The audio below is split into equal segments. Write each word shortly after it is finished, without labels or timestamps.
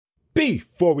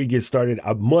Before we get started,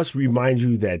 I must remind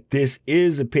you that this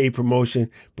is a paid promotion,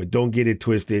 but don't get it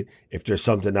twisted. If there's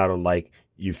something I don't like,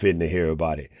 you finna hear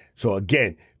about it. So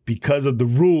again, because of the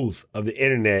rules of the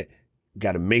internet,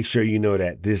 got to make sure you know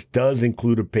that this does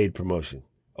include a paid promotion.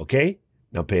 Okay?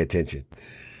 Now pay attention.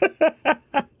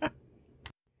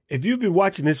 If you've been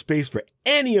watching this space for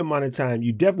any amount of time,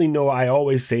 you definitely know I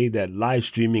always say that live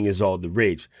streaming is all the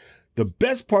rage. The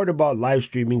best part about live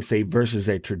streaming, say versus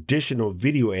a traditional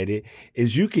video edit,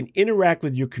 is you can interact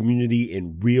with your community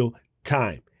in real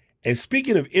time. And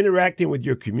speaking of interacting with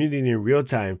your community in real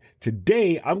time,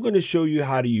 today I'm going to show you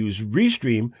how to use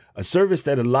Restream, a service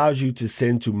that allows you to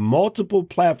send to multiple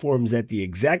platforms at the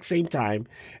exact same time,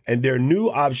 and their new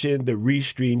option, the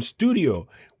Restream Studio.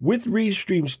 With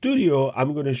Restream Studio,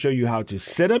 I'm going to show you how to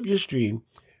set up your stream,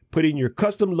 put in your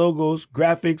custom logos,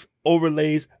 graphics,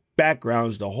 overlays,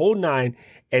 backgrounds, the whole nine,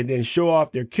 and then show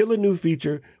off their killer new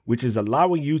feature, which is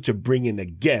allowing you to bring in a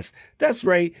guest. That's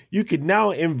right, you can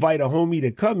now invite a homie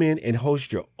to come in and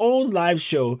host your own live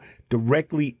show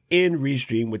directly in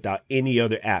Restream without any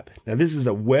other app. Now, this is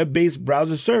a web-based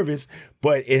browser service,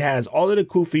 but it has all of the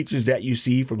cool features that you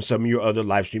see from some of your other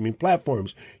live streaming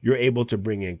platforms. You're able to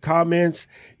bring in comments.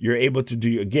 You're able to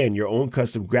do, again, your own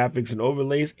custom graphics and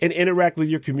overlays and interact with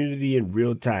your community in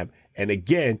real time. And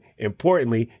again,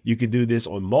 importantly, you can do this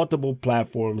on multiple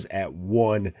platforms at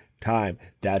one time.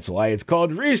 That's why it's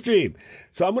called Restream.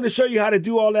 So I'm going to show you how to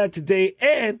do all that today.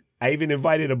 And I even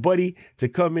invited a buddy to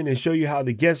come in and show you how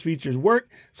the guest features work.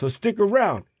 So stick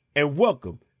around and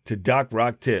welcome to Doc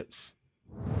Rock Tips.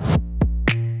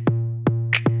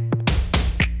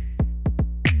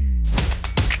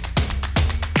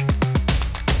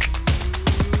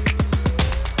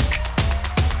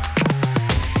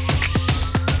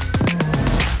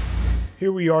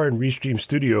 Here we are in Restream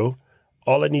Studio.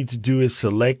 All I need to do is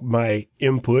select my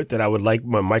input that I would like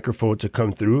my microphone to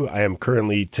come through. I am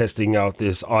currently testing out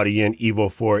this Audien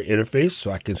Evo 4 interface, so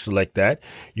I can select that.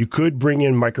 You could bring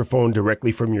in microphone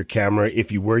directly from your camera.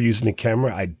 If you were using a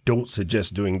camera, I don't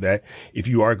suggest doing that. If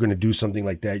you are going to do something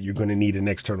like that, you're going to need an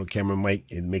external camera mic.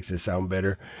 It makes it sound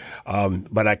better.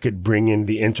 But I could bring in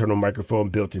the internal microphone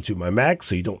built into my Mac,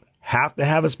 so you don't have to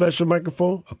have a special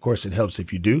microphone. Of course, it helps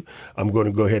if you do. I'm going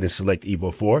to go ahead and select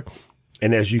Evo 4.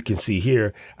 And as you can see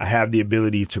here, I have the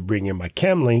ability to bring in my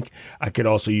cam link. I could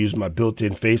also use my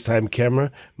built-in FaceTime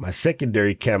camera, my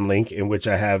secondary cam link, in which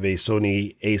I have a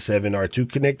Sony a7R II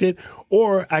connected,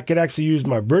 or I could actually use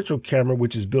my virtual camera,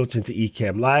 which is built into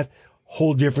Ecamm Live.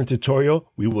 Whole different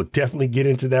tutorial. We will definitely get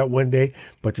into that one day,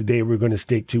 but today we're going to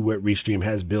stick to what Restream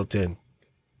has built in.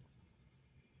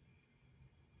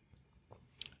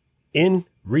 In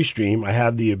Restream, I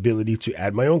have the ability to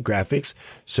add my own graphics.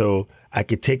 So I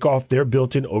could take off their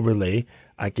built-in overlay.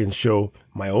 I can show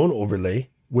my own overlay,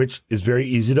 which is very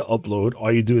easy to upload.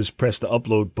 All you do is press the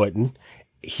upload button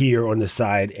here on the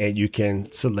side and you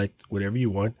can select whatever you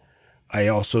want. I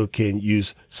also can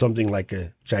use something like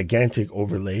a gigantic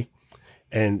overlay.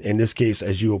 And in this case,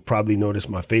 as you will probably notice,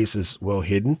 my face is well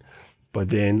hidden. But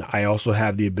then I also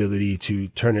have the ability to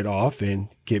turn it off and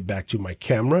get back to my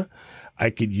camera. I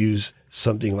could use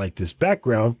something like this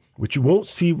background, which you won't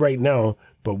see right now,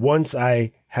 but once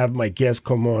I have my guest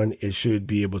come on, it should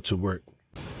be able to work.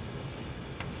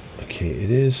 Okay, it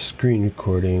is screen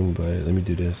recording, but let me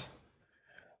do this.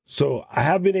 So I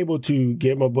have been able to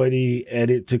get my buddy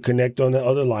Edit to connect on the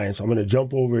other line. So I'm going to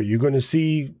jump over. You're going to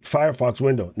see Firefox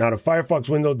window. Now the Firefox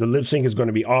window, the lip sync is going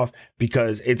to be off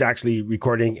because it's actually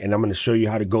recording, and I'm going to show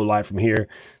you how to go live from here.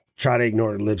 Try to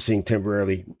ignore the lip sync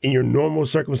temporarily. In your normal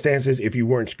circumstances, if you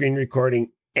weren't screen recording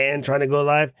and trying to go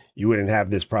live, you wouldn't have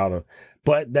this problem.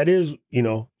 But that is, you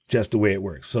know, just the way it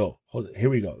works. So here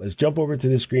we go. Let's jump over to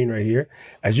this screen right here.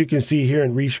 As you can see here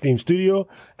in Restream Studio,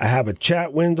 I have a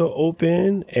chat window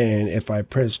open. And if I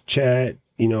press chat,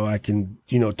 you know, I can,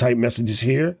 you know, type messages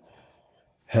here.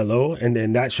 Hello. And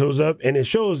then that shows up and it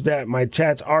shows that my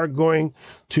chats are going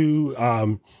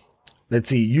to, let's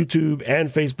see, YouTube and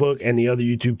Facebook and the other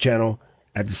YouTube channel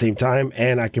at the same time.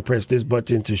 And I can press this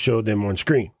button to show them on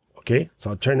screen. Okay, so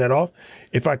I'll turn that off.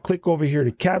 If I click over here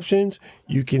to captions,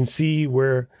 you can see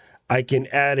where I can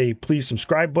add a please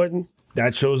subscribe button.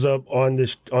 That shows up on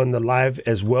the live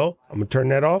as well. I'm gonna turn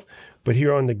that off. But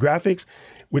here on the graphics,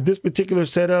 with this particular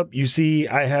setup, you see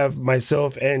I have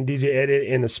myself and DJ Edit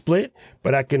in a split,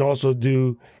 but I can also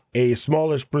do a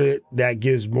smaller split that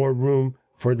gives more room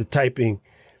for the typing.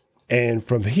 And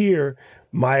from here,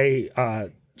 my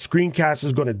screencast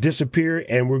is going to disappear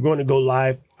and we're going to go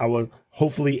live. I will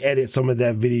hopefully edit some of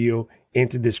that video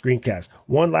into the screencast.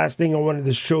 One last thing I wanted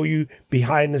to show you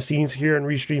behind the scenes here in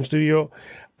Restream Studio.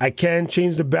 I can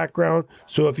change the background.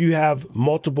 So if you have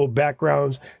multiple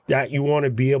backgrounds that you want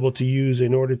to be able to use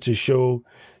in order to show,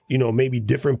 you know, maybe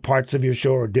different parts of your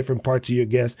show or different parts of your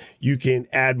guests, you can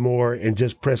add more and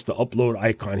just press the upload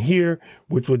icon here,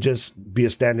 which will just be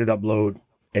a standard upload,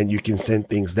 and you can send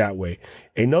things that way.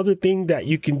 Another thing that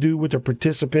you can do with the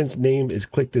participant's name is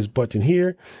click this button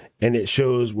here, and it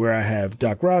shows where I have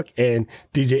Doc Rock and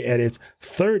DJ Edit's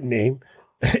third name,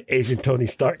 Asian Tony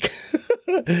Stark.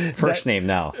 First name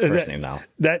now.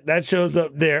 That shows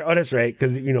up there. Oh, that's right,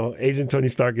 because you know Asian Tony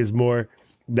Stark is more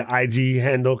the IG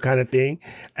handle kind of thing,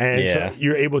 and so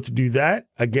you're able to do that.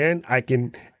 Again, I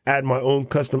can add my own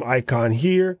custom icon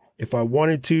here if I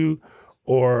wanted to,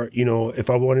 or you know, if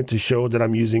I wanted to show that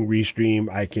I'm using Restream,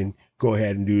 I can go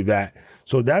ahead and do that.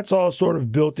 So that's all sort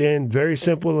of built in, very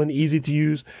simple and easy to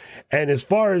use. And as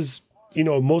far as you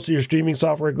know, most of your streaming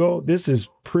software go, this is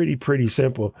pretty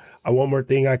simple. One more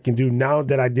thing I can do now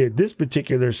that I did this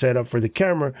particular setup for the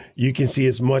camera, you can see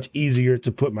it's much easier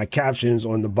to put my captions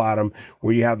on the bottom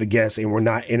where you have the guest and we're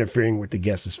not interfering with the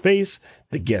guest's face.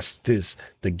 The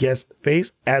guest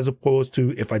face, as opposed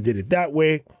to if I did it that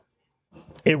way.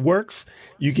 It works.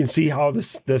 You can see how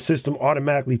the system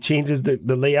automatically changes the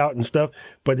layout and stuff,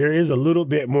 but there is a little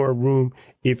bit more room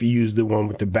if you use the one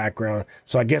with the background.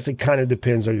 So I guess it kind of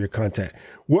depends on your content.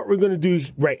 What we're going to do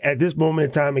right at this moment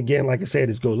in time, again, like I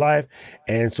said, is go live.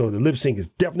 And so the lip sync is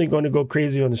definitely going to go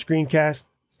crazy on the screencast,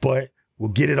 but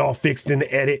we'll get it all fixed in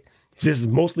the edit. This is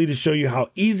mostly to show you how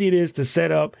easy it is to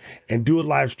set up and do a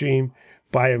live stream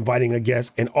by inviting a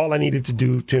guest. And all I needed to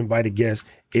do to invite a guest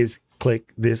is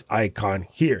click this icon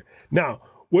here. Now,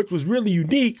 what was really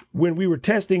unique when we were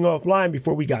testing offline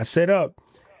before we got set up,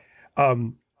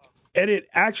 Edit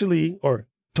actually, or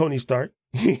Tony Stark,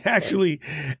 he actually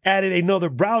added another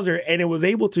browser and it was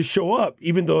able to show up,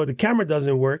 even though the camera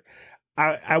doesn't work.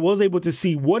 I was able to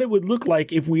see what it would look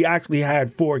like if we actually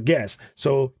had 4 guests.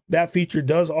 So that feature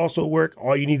does also work.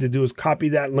 All you need to do is copy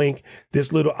that link.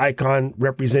 This little icon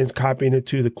represents copying it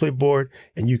to the clipboard,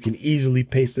 and you can easily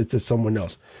paste it to someone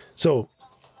else. So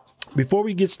before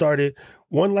we get started,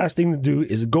 one last thing to do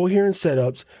is go here in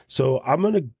setups. So I'm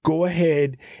going to go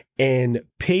ahead and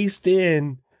paste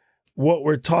in what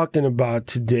we're talking about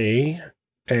today.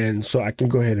 And so I can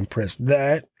go ahead and press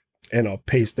that and I'll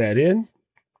paste that in.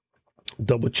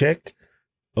 Double check.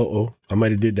 I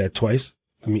might have did that twice.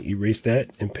 Let me erase that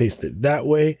and paste it that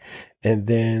way. And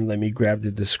then let me grab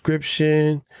the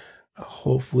description.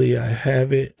 Hopefully I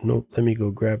have it. Nope. Let me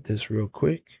go grab this real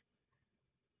quick.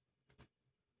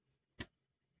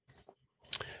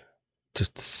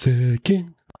 Just a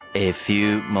second. A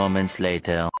few moments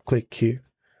later. Click here.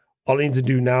 All I need to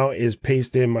do now is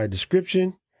paste in my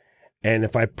description. And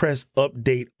if I press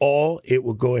update all, it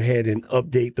will go ahead and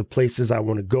update the places I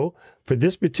want to go. For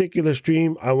this particular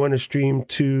stream, I want to stream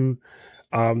to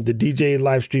the DJ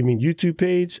live streaming YouTube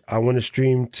page. I want to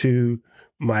stream to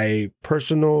my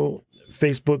personal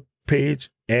Facebook page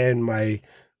and my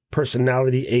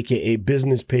personality, aka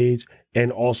business page,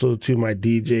 and also to my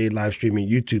DJ live streaming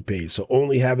YouTube page. So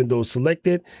only having those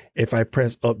selected, if I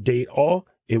press update all,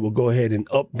 it will go ahead and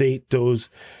update those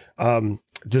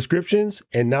descriptions.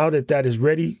 And now that that is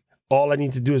ready, all I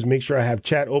need to do is make sure I have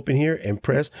chat open here and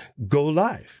press go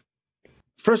live.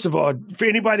 First of all, for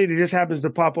anybody that just happens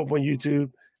to pop up on YouTube,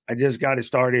 I just got it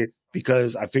started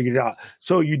because I figured it out.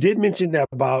 So you did mention that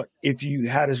about if you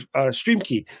had a stream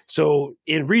key. So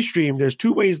in Restream, there's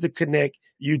 2 ways to connect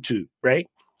YouTube, right?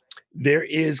 There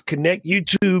is connect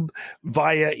YouTube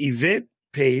via event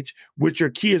page, which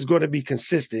your key is going to be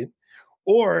consistent.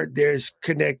 Or there's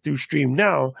connect through Stream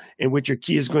Now, in which your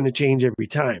key is going to change every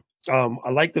time. I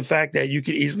like the fact that you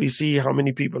can easily see how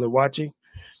many people are watching.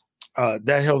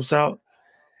 That helps out.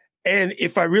 And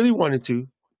if I really wanted to,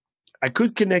 I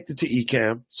could connect it to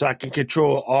Ecamm, so I can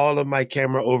control all of my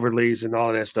camera overlays and all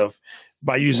of that stuff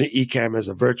by using Ecamm as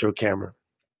a virtual camera.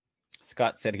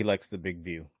 Scott said he likes the big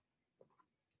view.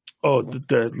 Oh,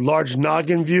 the large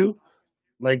noggin view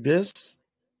like this?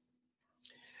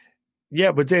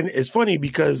 Yeah, but then it's funny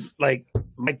because like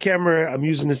my camera, I'm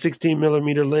using a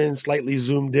 16mm lens, slightly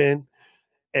zoomed in.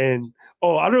 And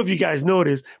oh, I don't know if you guys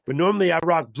noticed, but normally I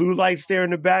rock blue lights there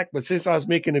in the back. But since I was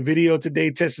making a video today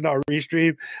testing out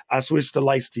Restream, I switched the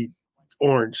lights to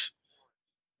orange.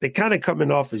 They're kind of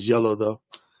coming off as yellow though.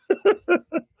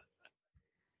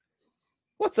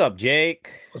 What's up, Jake?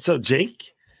 What's up,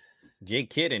 Jake? Jake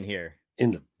Kidd in here.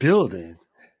 In the building.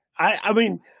 I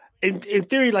mean, in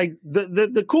theory, like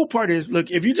the cool part is,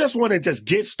 look, if you just want to just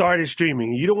get started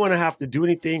streaming, you don't want to have to do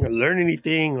anything or learn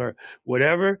anything or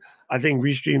whatever, I think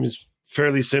Restream is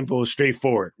fairly simple,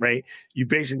 straightforward, right? You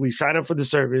basically sign up for the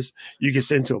service. You can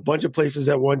send to a bunch of places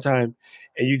at one time,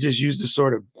 and you just use the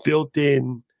sort of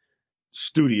built-in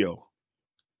studio.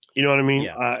 You know what I mean?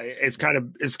 Yeah. It's kind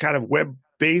of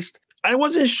web-based. I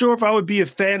wasn't sure if I would be a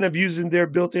fan of using their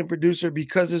built-in producer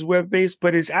because it's web-based,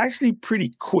 but it's actually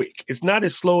pretty quick. It's not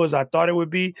as slow as I thought it would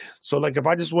be. So like if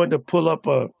I just wanted to pull up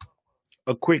a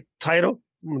quick title,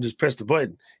 I'm gonna just press the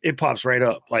button. It pops right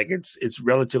up. Like it's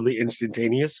relatively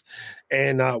instantaneous.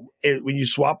 And when you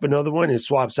swap another one, it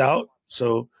swaps out.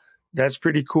 So that's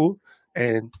pretty cool.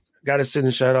 And got to send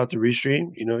a shout out to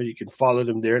Restream. You know, you can follow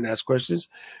them there and ask questions.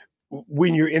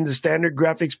 When you're in the standard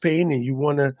graphics pane and you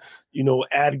want to, you know,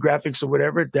 add graphics or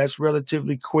whatever, that's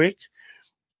relatively quick.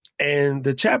 And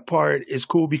the chat part is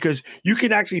cool because you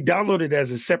can actually download it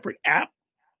as a separate app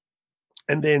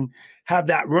and then have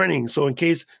that running. So in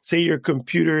case, say your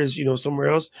computer is, you know, somewhere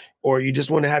else, or you just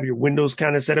want to have your Windows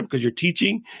kind of set up because you're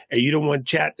teaching and you don't want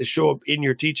chat to show up in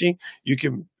your teaching, you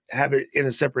can have it in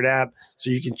a separate app so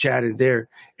you can chat in there.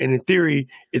 And in theory,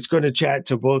 it's going to chat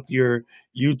to both your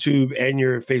YouTube and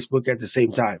your Facebook at the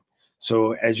same time.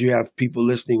 So as you have people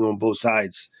listening on both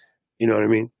sides, you know what I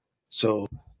mean? So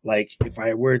like if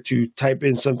I were to type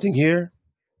in something here,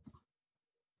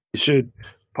 it should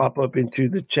pop up into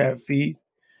the chat feed,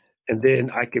 and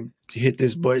then I can hit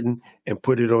this button and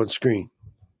put it on screen.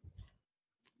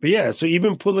 But yeah, so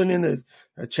even pulling in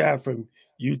a chat from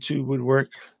YouTube would work.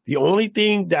 The only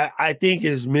thing that I think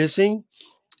is missing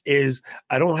is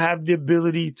I don't have the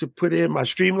ability to put in my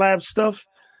Streamlabs stuff,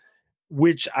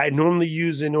 which I normally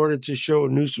use in order to show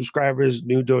new subscribers,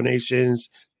 new donations,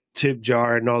 tip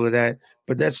jar, and all of that.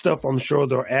 But that stuff I'm sure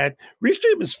they'll add.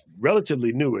 Restream is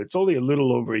relatively new. It's only a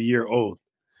little over a year old.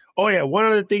 Oh, yeah, one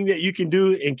other thing that you can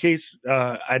do in case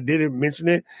I didn't mention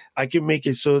it, I can make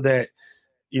it so that,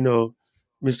 you know,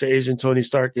 Mr. Asian Tony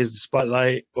Stark is the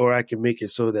spotlight, or I can make it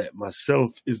so that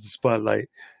myself is the spotlight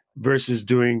versus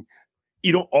doing,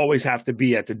 you don't always have to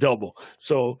be at the double.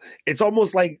 So it's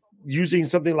almost like using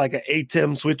something like an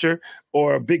Ecamm switcher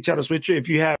or a big channel switcher. If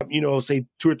you have, you know, say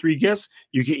 2 or 3 guests,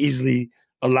 you can easily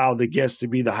allow the guest to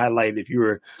be the highlight if you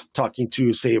were talking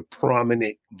to, say, a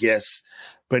prominent guest.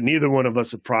 But neither one of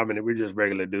us are prominent. We're just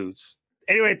regular dudes.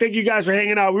 Anyway, thank you guys for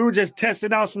hanging out. We were just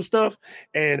testing out some stuff.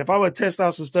 And if I would test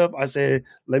out some stuff, I said,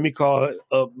 let me call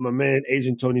up my man,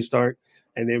 Asian Tony Stark,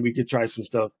 and then we could try some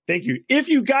stuff. Thank you. If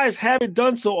you guys haven't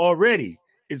done so already,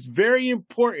 it's very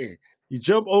important. You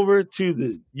jump over to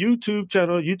the YouTube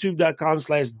channel,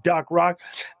 youtube.com/DocRock.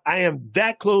 I am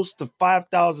that close to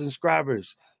 5,000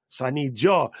 subscribers. So I need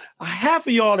y'all. Half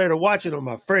of y'all that are watching are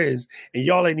my friends, and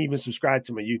y'all ain't even subscribed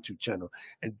to my YouTube channel.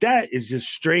 And that is just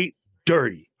straight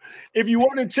dirty. If you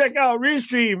want to check out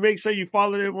Restream, make sure you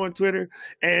follow them on Twitter.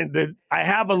 And I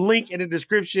have a link in the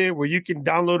description where you can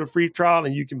download a free trial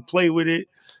and you can play with it.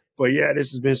 But yeah,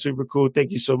 this has been super cool.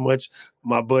 Thank you so much,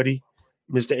 my buddy,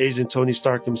 Mr. Asian Tony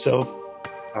Stark himself.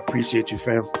 I appreciate you,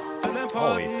 fam.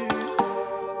 Always.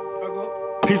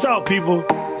 Peace out, people.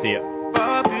 See ya.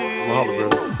 Mahalo,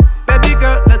 brother. Baby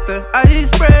girl, let the ice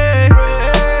spray.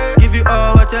 Give you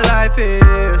all what your life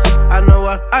is. I know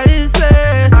what I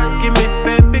say. Give me,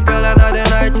 baby girl, another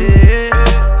night,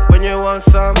 yeah. When you want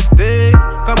something,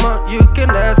 come on, you can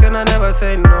ask and I never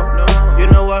say no. You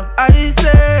know what I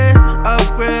say.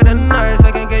 Upgrade and nice,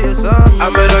 I can get you some. I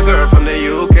met a girl from the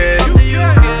UK. She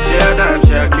a dime,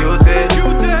 she a cutie.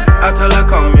 I tell her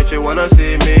come if she wanna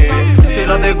see me. She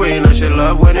love the green and she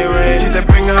love when it rains. She said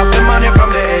bring up the money from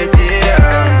the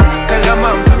ATM. Tell your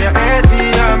mom from your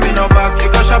ATM. Me no back,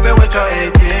 you go shopping with your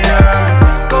ATM.